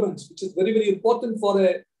document, which is very, very important for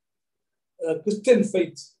a Christian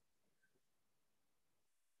faith,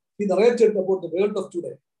 he narrated about the world of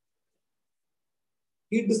today.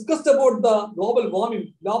 He discussed about the global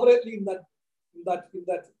warming elaborately in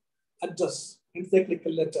that address,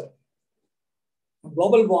 encyclical letter.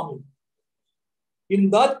 Global warming. In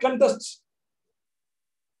that context,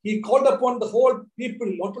 he called upon the whole people,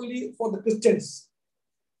 not only for the Christians,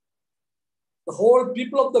 the whole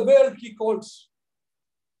people of the world he called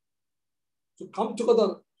to come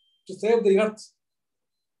together to save the earth.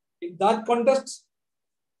 In that context,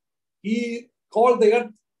 he called the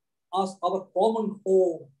earth as our common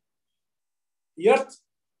home. The earth,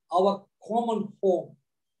 our common home.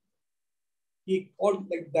 He called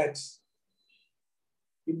like that.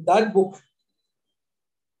 In that book,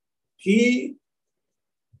 he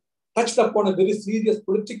touched upon a very serious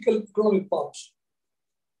political economic part.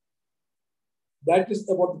 That is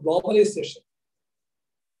about globalization.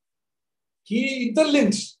 He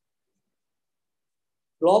interlinked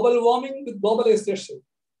global warming with globalization.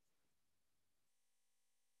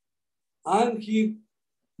 And he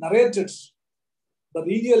narrated the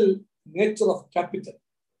real nature of capital.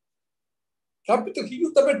 Capital, he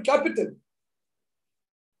used the word capital.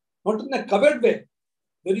 Not in a covered way,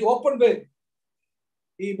 very open way.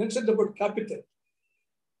 He mentioned about capital.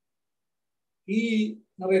 He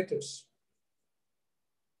narrated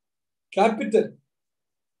capital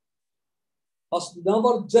was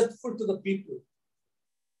never justful to the people.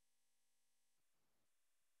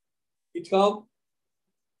 It have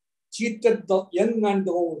cheated the young and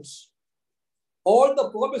the old. All the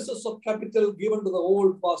promises of capital given to the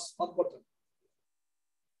old was forgotten.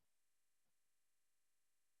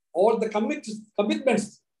 All the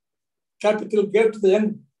commitments capital gave to the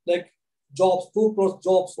young, like jobs, 2 crore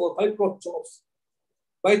jobs or 5 crore jobs,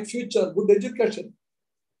 bright future, good education,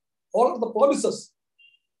 all of the promises.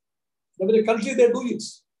 Every country they do it.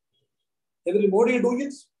 Every Modi do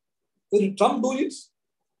it. Every Trump do it.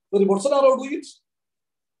 Every Bolsonaro do it.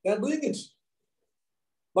 They are doing it.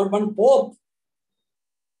 But when Pope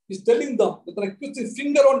is telling them, with an accusing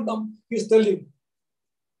finger on them, he is telling,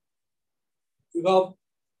 you have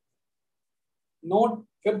not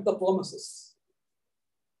kept the promises.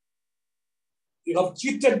 You have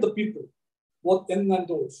cheated the people, both young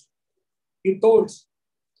and old. He told,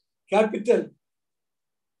 capital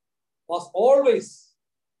was always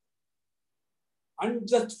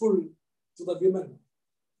unjustful to the women.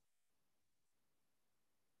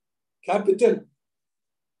 Capital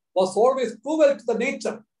was always cruel to the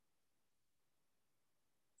nature.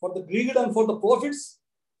 For the greed and for the profits,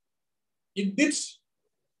 it did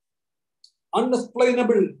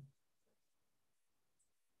unexplainable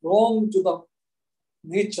wrong to the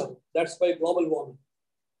nature. That's why global warming.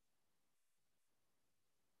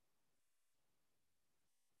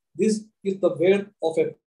 This is the word of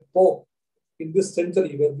a pope in this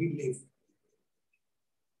century where we live.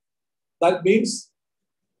 That means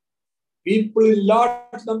people in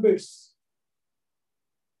large numbers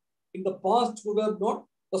in the past who were not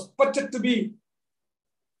expected to be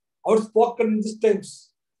outspoken in these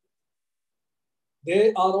times,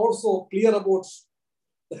 they are also clear about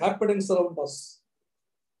the happenings around us.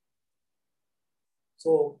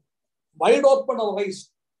 So, wide open our eyes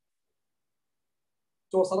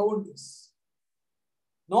to our surroundings,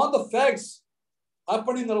 not the facts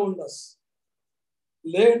happening around us.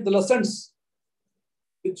 Learn the lessons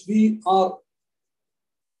which we are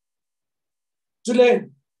to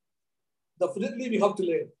learn. Definitely we have to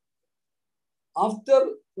learn. After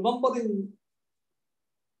remembering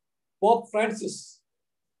Pope Francis,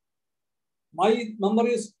 my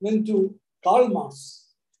memories went to Karl Marx.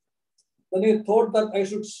 Then I thought that I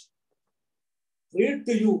should read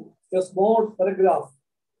to you a small paragraph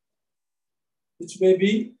which may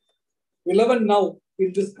be relevant now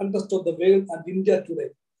in this context of the world and India today.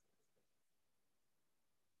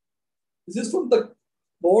 This is from the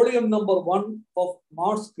volume number 1 of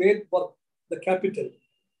Marx's great work, The Capital.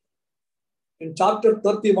 In chapter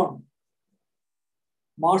 31,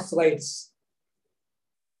 Marx writes,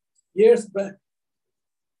 years back,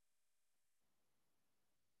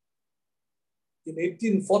 in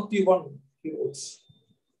 1841, he wrote,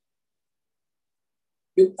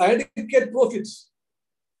 with adequate profits,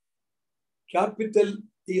 capital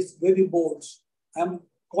is very bold. I am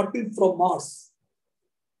quoting from Marx.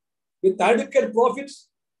 With adequate profits,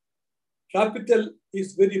 capital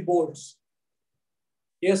is very bold.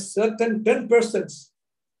 A certain 10%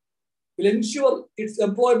 will ensure its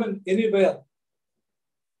employment anywhere.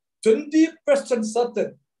 20%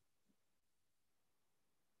 certain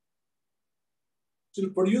will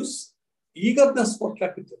produce eagerness for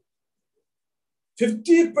capital.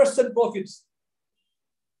 50% profits.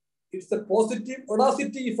 It's the positive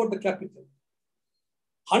audacity for the capital.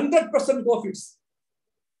 100% profits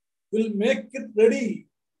will make it ready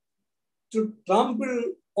to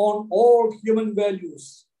trample on all human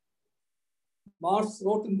values. Marx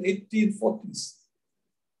wrote in the 1840s.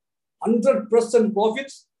 100%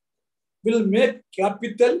 profits will make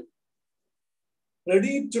capital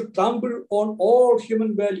ready to trample on all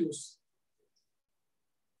human values.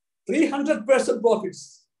 300%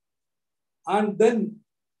 profits. And then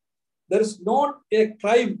there is not a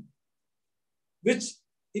crime which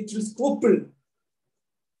it will scruple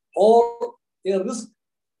or a risk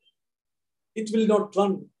it will not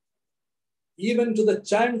run, even to the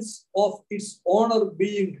chance of its owner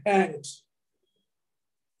being hanged.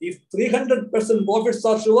 If 300% profits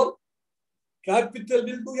are sure, capital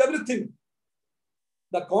will do everything,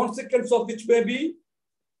 the consequence of which may be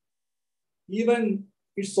even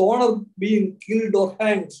its owner being killed or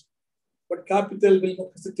hanged, but capital will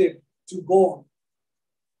not hesitate to go on.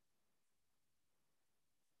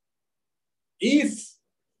 If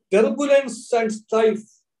turbulence and strife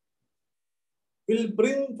will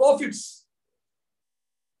bring profits,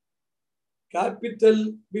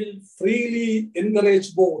 capital will freely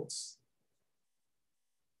encourage both.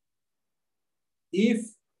 If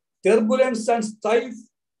turbulence and strife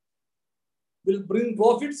will bring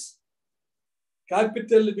profits,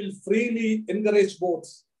 capital will freely encourage both.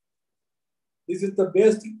 This is the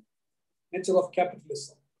basic nature of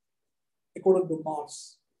capitalism, according to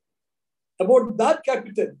Marx. About that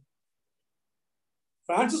capital,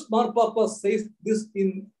 Francis Marpapa says this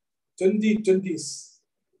in 2020s.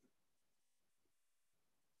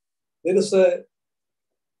 There is a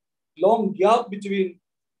long gap between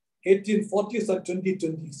 1840s and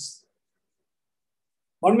 2020s.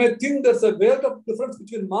 One may think there's a world of difference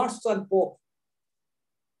between Marx and Pope,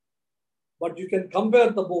 but you can compare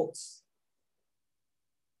the both.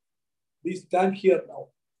 We stand here now.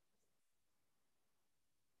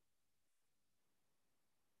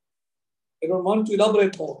 I don't want to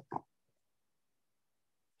elaborate more.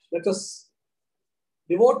 Let us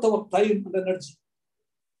devote our time and energy,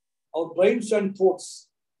 our brains and thoughts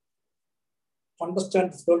to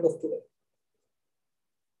understand this world of today.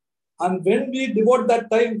 And when we devote that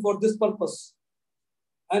time for this purpose,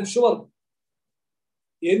 I'm sure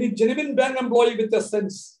any genuine bank employee with a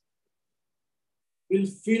sense will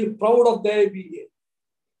feel proud of the AIBEA.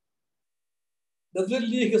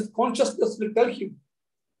 Definitely his consciousness will tell him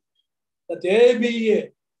that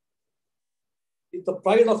AIBEA is the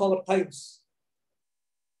pride of our times.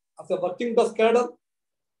 As a working class cadre,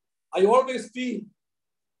 I always feel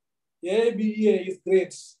AIBEA is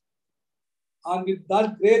great. And with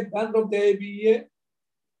that great banner of the AIBEA,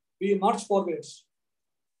 we march forward.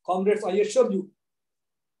 Comrades, I assure you,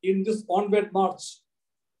 in this onward march,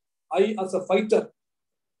 I, as a fighter,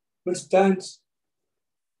 will stand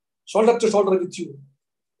shoulder to shoulder with you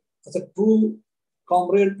as a true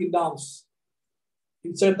comrade in arms,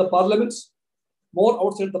 inside the parliaments, more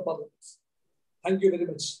outside the parliaments. Thank you very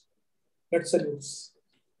much. Let's salute.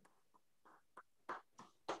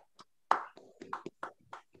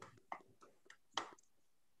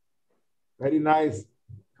 Very nice,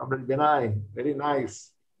 Comrade Binoy. Very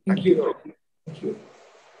nice. Thank you. Thank you.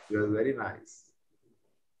 It was very nice.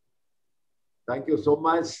 Thank you so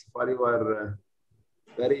much for your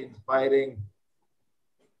very inspiring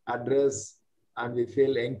address, and we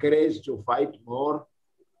feel encouraged to fight more.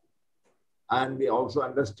 And we also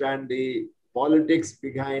understand the politics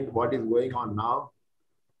behind what is going on now.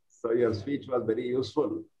 So your speech was very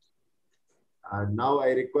useful. And now I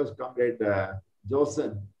request Comrade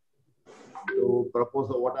Joseph to propose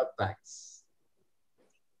a vote of thanks.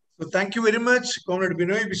 So thank you very much, Comrade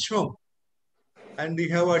BINOY VISWAM. And we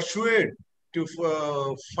have assured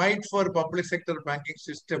to fight for public sector banking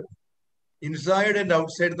system inside and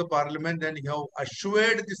outside the parliament, and you have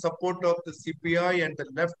assured the support of the CPI and the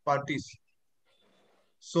left parties.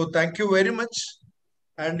 So thank you very much.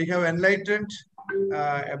 And you have enlightened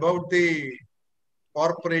about the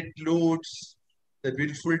corporate loots, the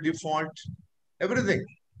willful default, everything.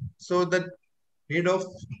 So the need of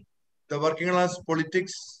the working class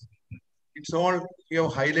politics, it's all, you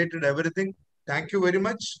have highlighted everything. Thank you very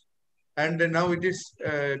much. And now it is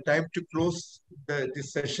time to close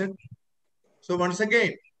this session. So once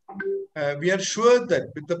again, we are sure that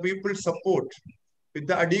with the people's support, with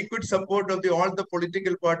the adequate support of all the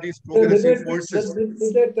political parties, progressive forces.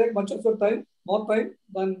 Did they take much of your time? More time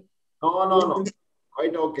than? No.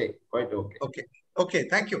 Quite okay. Quite okay. Okay.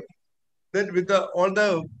 Thank you. Then with all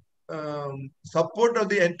the support of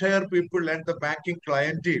the entire people and the banking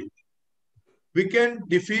clientele, we can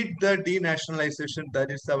defeat the denationalization. That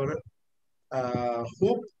is our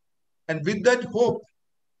hope. And with that hope,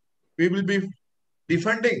 we will be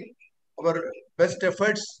defending our best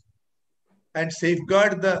efforts and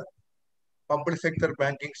safeguard the public sector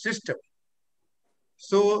banking system.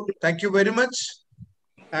 So thank you very much.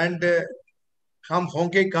 And hum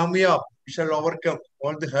honke kamyab, we shall overcome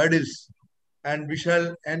all the hurdles, and we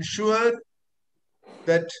shall ensure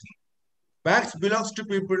that banks belongs to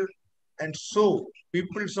people, and so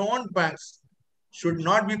people's own banks should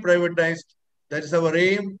not be privatized. That is our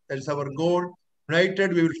aim. That is our goal.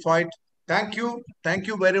 United, we will fight. Thank you. Thank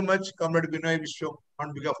you very much, Comrade BINOY VISWAM,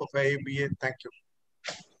 on behalf of AIBEA. Thank you.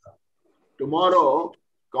 Tomorrow,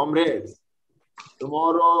 comrades,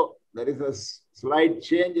 tomorrow there is a slight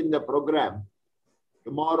change in the program.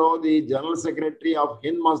 Tomorrow, the General Secretary of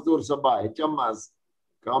Hind Mazdoor Sabha, HMS,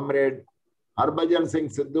 Comrade Harbhajan Singh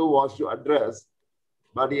Sidhu, was to address,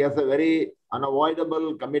 but he has a very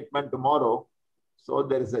unavoidable commitment tomorrow. So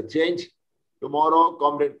there is a change. Tomorrow,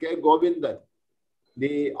 Comrade K. Govindan,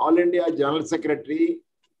 the All India General Secretary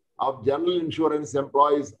of General Insurance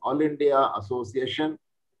Employees All India Association,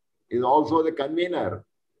 is also the convener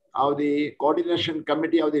of the Coordination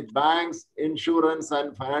Committee of the Banks, Insurance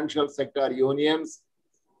and Financial Sector Unions.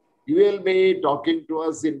 He will be talking to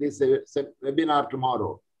us in this webinar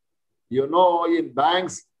tomorrow. You know, in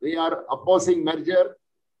banks, we are opposing merger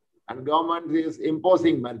and government is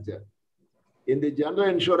imposing merger. In the general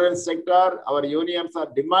insurance sector, our unions are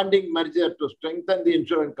demanding merger to strengthen the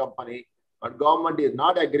insurance company, but government is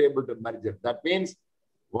not agreeable to merger. That means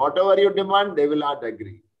whatever you demand, they will not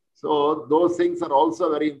agree. So those things are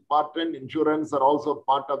also very important. Insurance are also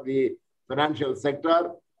part of the financial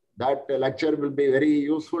sector. That lecture will be very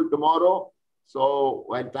useful tomorrow. So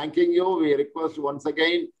while thanking you, we request once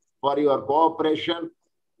again for your cooperation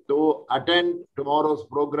to attend tomorrow's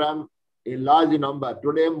program in large number.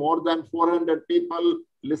 Today, more than 400 people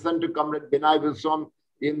listen to Comrade BINOY VISWAM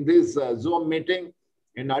in this Zoom meeting.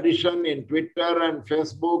 In addition, in Twitter and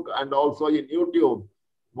Facebook and also in YouTube,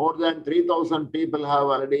 more than 3,000 people have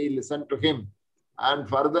already listened to him. And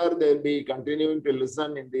further, they'll be continuing to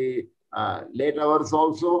listen in the late hours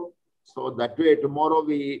also. So that way, tomorrow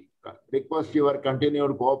we request your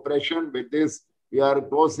continued cooperation. With this, we are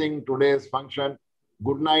closing today's function.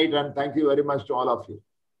 Good night and thank you very much to all of you.